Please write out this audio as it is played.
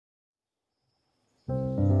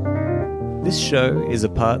This show is a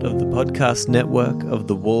part of the podcast network of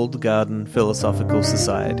the Walled Garden Philosophical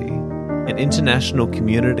Society, an international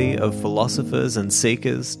community of philosophers and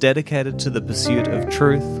seekers dedicated to the pursuit of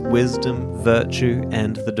truth, wisdom, virtue,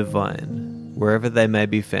 and the divine, wherever they may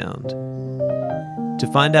be found. To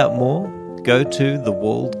find out more, go to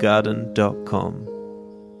thewalledgarden.com.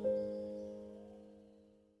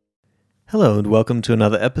 Hello and welcome to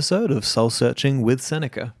another episode of Soul Searching with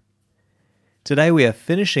Seneca. Today we are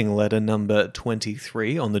finishing letter number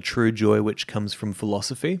 23 on the true joy which comes from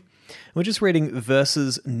philosophy. We're just reading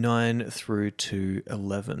verses 9 through to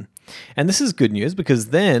 11. And this is good news because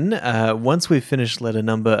then, once we've finished letter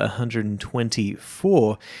number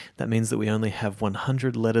 124, that means that we only have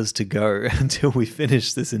 100 letters to go until we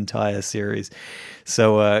finish this entire series.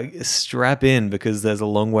 So strap in because there's a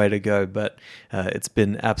long way to go, but it's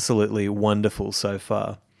been absolutely wonderful so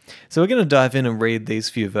far. So we're going to dive in and read these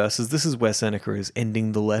few verses. This is where Seneca is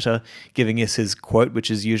ending the letter, giving us his quote,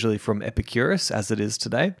 which is usually from Epicurus, as it is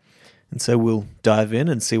today. And so we'll dive in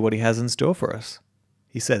and see what he has in store for us.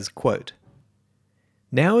 He says, quote,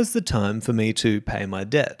 "Now is the time for me to pay my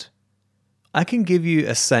debt. I can give you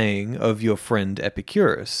a saying of your friend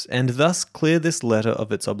Epicurus, and thus clear this letter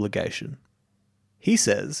of its obligation. He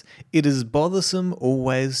says, it is bothersome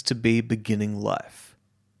always to be beginning life.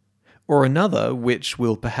 Or another, which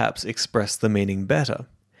will perhaps express the meaning better.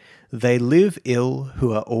 They live ill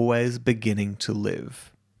who are always beginning to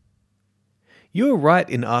live. You are right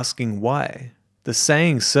in asking why. The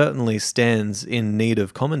saying certainly stands in need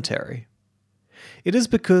of commentary. It is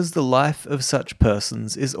because the life of such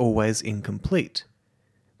persons is always incomplete.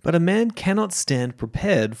 But a man cannot stand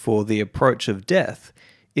prepared for the approach of death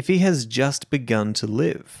if he has just begun to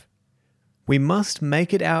live. We must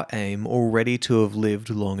make it our aim already to have lived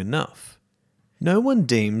long enough. No one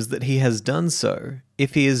deems that he has done so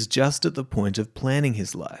if he is just at the point of planning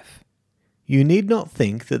his life. You need not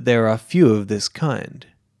think that there are few of this kind.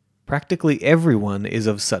 Practically everyone is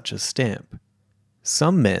of such a stamp.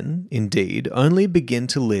 Some men, indeed, only begin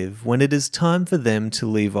to live when it is time for them to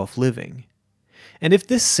leave off living. And if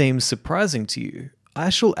this seems surprising to you, I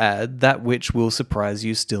shall add that which will surprise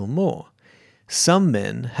you still more. Some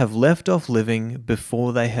men have left off living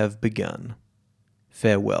before they have begun.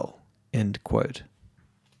 Farewell." End quote.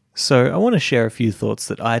 So I want to share a few thoughts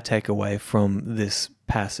that I take away from this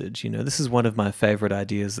passage. This is one of my favorite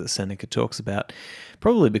ideas that Seneca talks about,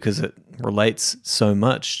 probably because it relates so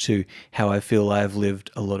much to how I feel I've lived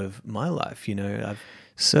a lot of my life. I've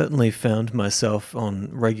certainly found myself on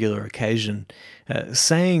regular occasion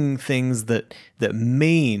saying things that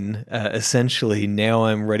mean essentially now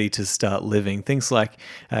I'm ready to start living. Things like,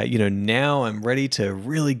 now I'm ready to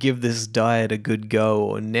really give this diet a good go,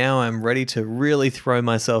 or now I'm ready to really throw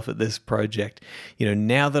myself at this project.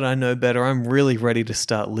 Now that I know better, I'm really ready to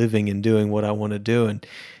start living and doing what I want to do.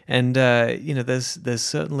 And there's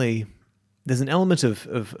certainly... There's an element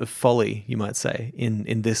of folly, you might say,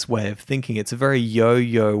 in this way of thinking. It's a very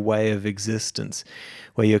yo-yo way of existence,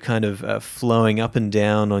 where you're kind of flowing up and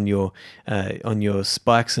down on your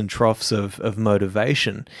spikes and troughs of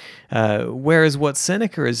motivation. Whereas what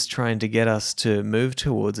Seneca is trying to get us to move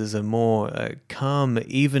towards is a more calm,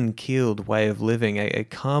 even-keeled way of living, a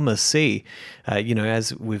calmer sea.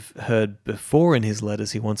 As we've heard before in his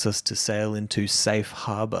letters, he wants us to sail into safe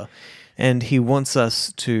harbor. And he wants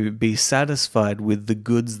us to be satisfied with the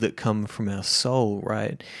goods that come from our soul,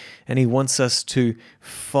 right? And he wants us to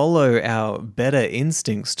follow our better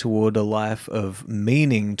instincts toward a life of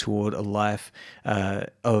meaning, toward a life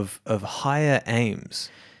of higher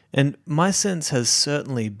aims. And my sense has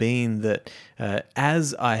certainly been that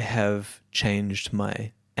as I have changed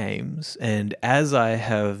my aims, and as I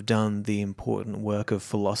have done the important work of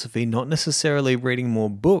philosophy, not necessarily reading more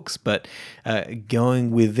books, but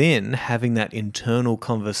going within, having that internal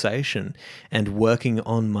conversation and working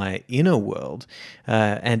on my inner world,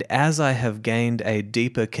 and as I have gained a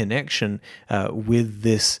deeper connection with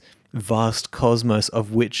this vast cosmos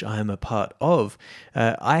of which I am a part of,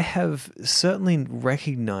 I have certainly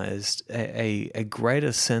recognized a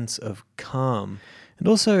greater sense of calm, and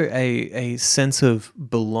also a sense of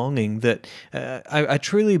belonging that I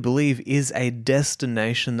truly believe is a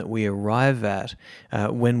destination that we arrive at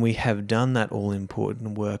when we have done that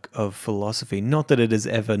all-important work of philosophy. Not that it is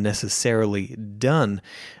ever necessarily done,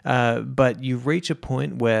 but you reach a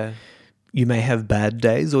point where you may have bad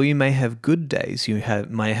days or you may have good days. You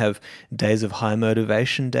may have days of high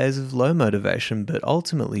motivation, days of low motivation, but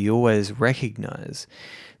ultimately you always recognize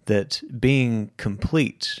that being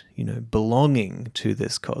complete, belonging to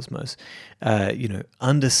this cosmos,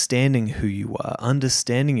 understanding who you are,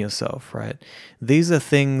 understanding yourself, right? These are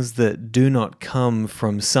things that do not come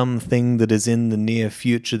from something that is in the near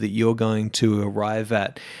future that you're going to arrive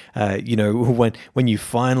at, when you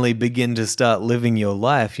finally begin to start living your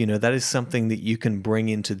life. That is something that you can bring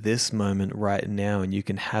into this moment right now, and you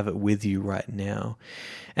can have it with you right now.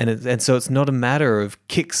 And so it's not a matter of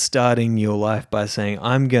kickstarting your life by saying,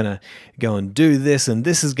 I'm going to go and do this, and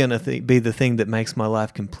this is going to be the thing that makes my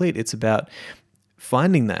life complete. It's about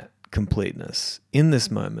finding that completeness in this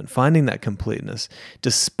moment, finding that completeness,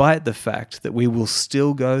 despite the fact that we will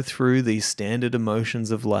still go through the standard emotions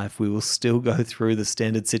of life. We will still go through the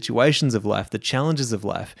standard situations of life, the challenges of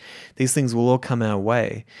life. These things will all come our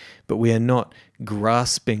way, but we are not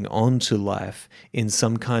grasping onto life in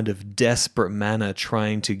some kind of desperate manner,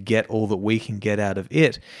 trying to get all that we can get out of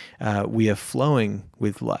it. We are flowing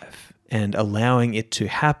with life and allowing it to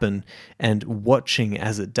happen, and watching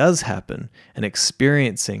as it does happen, and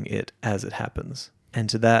experiencing it as it happens. And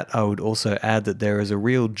to that, I would also add that there is a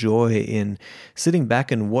real joy in sitting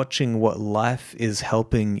back and watching what life is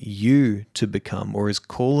helping you to become, or is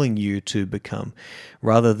calling you to become,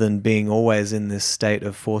 rather than being always in this state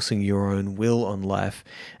of forcing your own will on life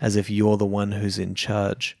as if you're the one who's in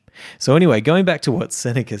charge. So anyway, going back to what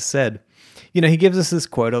Seneca said, he gives us this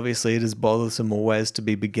quote. Obviously, it is bothersome always to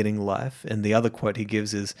be beginning life. And the other quote he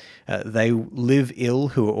gives is, they live ill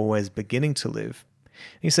who are always beginning to live.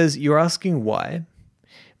 He says, you're asking why?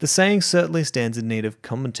 The saying certainly stands in need of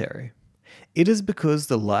commentary. It is because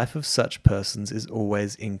the life of such persons is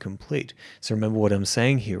always incomplete. So remember what I'm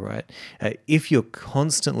saying here, right? If you're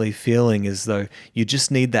constantly feeling as though you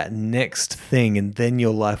just need that next thing and then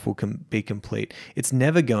your life will be complete, it's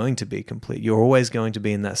never going to be complete. You're always going to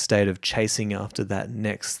be in that state of chasing after that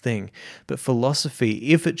next thing. But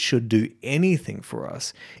philosophy, if it should do anything for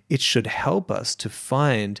us, it should help us to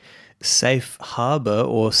find safe harbor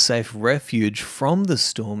or safe refuge from the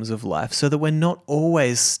storms of life, so that we're not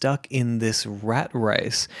always stuck in this rat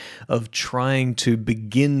race of trying to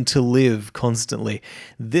begin to live constantly.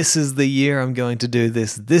 This is the year I'm going to do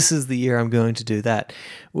this. This is the year I'm going to do that.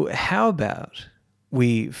 How about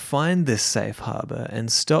we find this safe harbor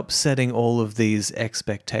and stop setting all of these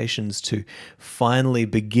expectations to finally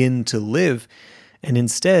begin to live, and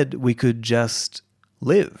instead we could just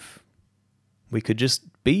live. We could just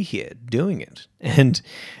be here doing it. And,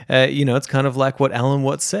 it's kind of like what Alan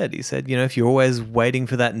Watts said. He said, if you're always waiting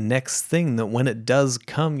for that next thing, that when it does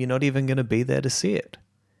come, you're not even going to be there to see it.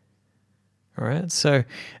 All right. So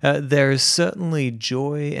there is certainly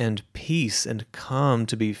joy and peace and calm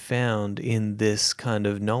to be found in this kind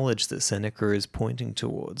of knowledge that Seneca is pointing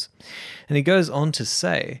towards. And he goes on to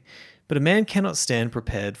say, but a man cannot stand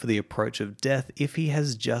prepared for the approach of death if he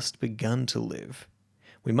has just begun to live.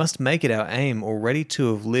 We must make it our aim already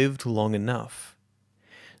to have lived long enough.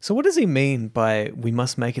 So what does he mean by we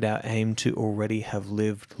must make it our aim to already have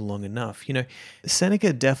lived long enough?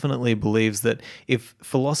 Seneca definitely believes that if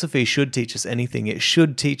philosophy should teach us anything, it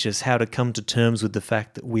should teach us how to come to terms with the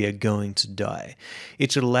fact that we are going to die.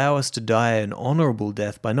 It should allow us to die an honorable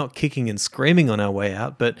death by not kicking and screaming on our way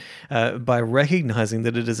out, but by recognizing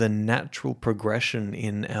that it is a natural progression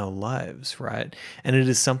in our lives, right? And it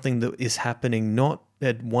is something that is happening not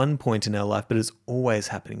at one point in our life, but it's always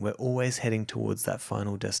happening. We're always heading towards that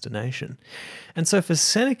final destination. And so for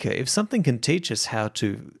Seneca, if something can teach us how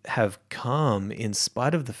to have calm in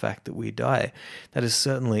spite of the fact that we die, that is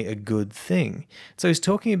certainly a good thing. So he's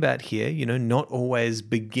talking about here, not always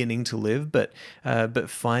beginning to live, but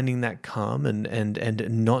finding that calm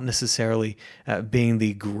and not necessarily being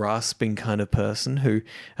the grasping kind of person who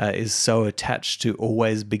is so attached to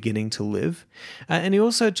always beginning to live. And he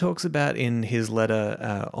also talks about in his letter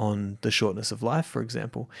on the shortness of life, for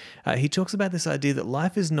example, he talks about this idea that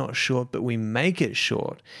life is not short, but we make it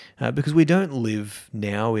short because we don't live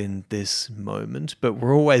now in this moment, but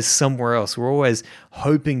we're always somewhere else. We're always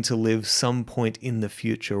hoping to live some point in the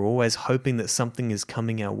future. We're always hoping that something is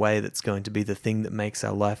coming our way that's going to be the thing that makes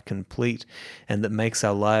our life complete and that makes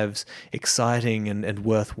our lives exciting and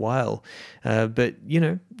worthwhile. But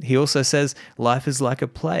he also says life is like a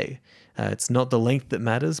play. It's not the length that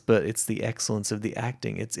matters, but it's the excellence of the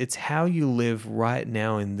acting. It's how you live right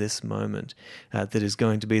now in this moment that is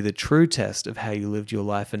going to be the true test of how you lived your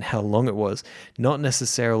life and how long it was, not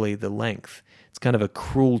necessarily the length. It's kind of a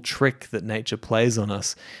cruel trick that nature plays on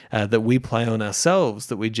us, that we play on ourselves,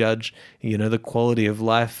 that we judge, the quality of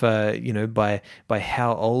life, by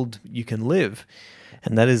how old you can live.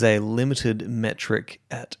 and that is a limited metric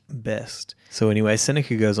at best. So anyway,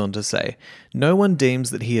 Seneca goes on to say, no one deems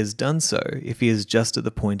that he has done so if he is just at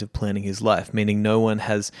the point of planning his life, meaning no one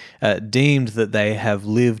has deemed that they have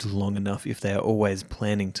lived long enough if they are always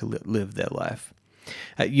planning to live their life.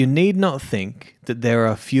 You need not think that there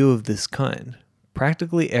are few of this kind.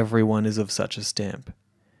 Practically everyone is of such a stamp.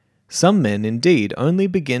 Some men, indeed, only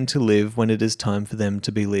begin to live when it is time for them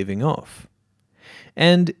to be leaving off.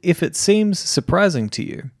 And if it seems surprising to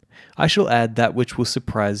you, I shall add that which will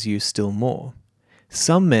surprise you still more.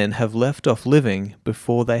 Some men have left off living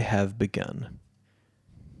before they have begun.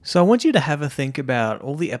 So I want you to have a think about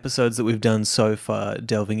all the episodes that we've done so far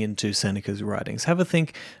delving into Seneca's writings. Have a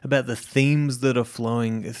think about the themes that are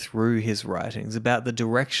flowing through his writings, about the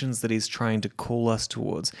directions that he's trying to call us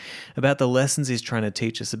towards, about the lessons he's trying to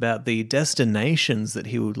teach us, about the destinations that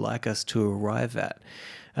he would like us to arrive at.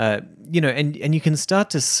 And you can start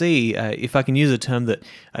to see, if I can use a term that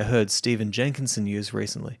I heard Stephen Jenkinson use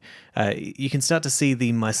recently, you can start to see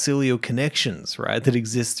the mycelial connections, right, that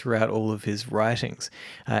exist throughout all of his writings.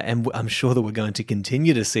 And I'm sure that we're going to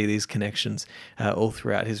continue to see these connections all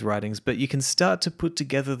throughout his writings, but you can start to put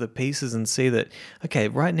together the pieces and see that, okay,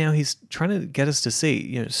 right now he's trying to get us to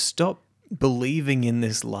see, stop believing in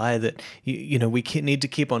this lie that we need to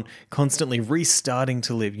keep on constantly restarting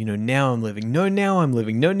to live. Now I'm living. No, now I'm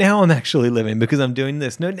living. No, now I'm actually living because I'm doing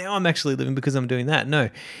this. No, now I'm actually living because I'm doing that. No,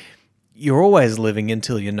 you're always living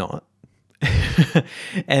until you're not.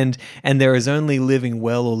 and there is only living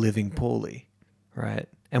well or living poorly, right?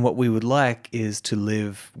 And what we would like is to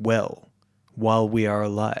live well while we are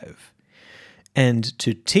alive. And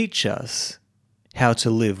to teach us how to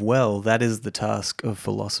live well, that is the task of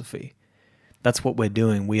philosophy. That's what we're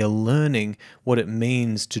doing. We are learning what it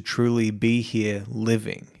means to truly be here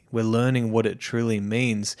living. We're learning what it truly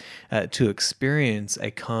means to experience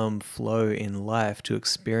a calm flow in life, to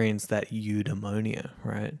experience that eudaimonia,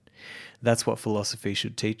 right? That's what philosophy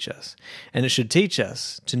should teach us. And it should teach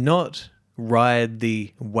us to not ride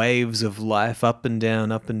the waves of life up and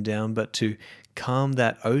down, but to calm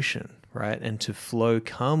that ocean, right? And to flow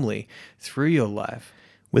calmly through your life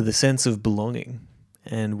with a sense of belonging,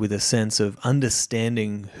 and with a sense of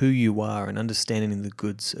understanding who you are and understanding the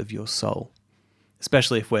goods of your soul.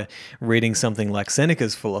 Especially if we're reading something like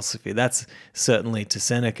Seneca's philosophy, that's certainly to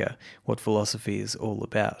Seneca what philosophy is all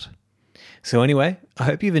about. So anyway, I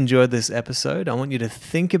hope you've enjoyed this episode. I want you to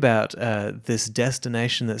think about this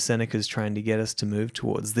destination that Seneca's trying to get us to move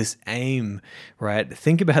towards, this aim, right?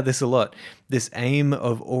 Think about this a lot. This aim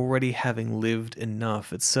of already having lived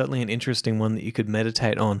enough. It's certainly an interesting one that you could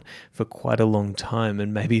meditate on for quite a long time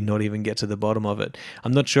and maybe not even get to the bottom of it.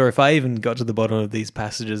 I'm not sure if I even got to the bottom of these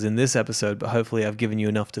passages in this episode, but hopefully I've given you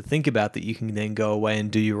enough to think about that you can then go away and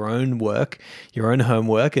do your own work, your own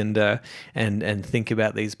homework, and think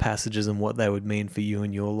about these passages and what they would mean for you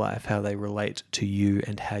in your life, how they relate to you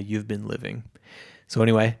and how you've been living. So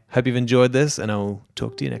anyway, hope you've enjoyed this, and I'll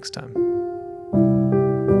talk to you next time.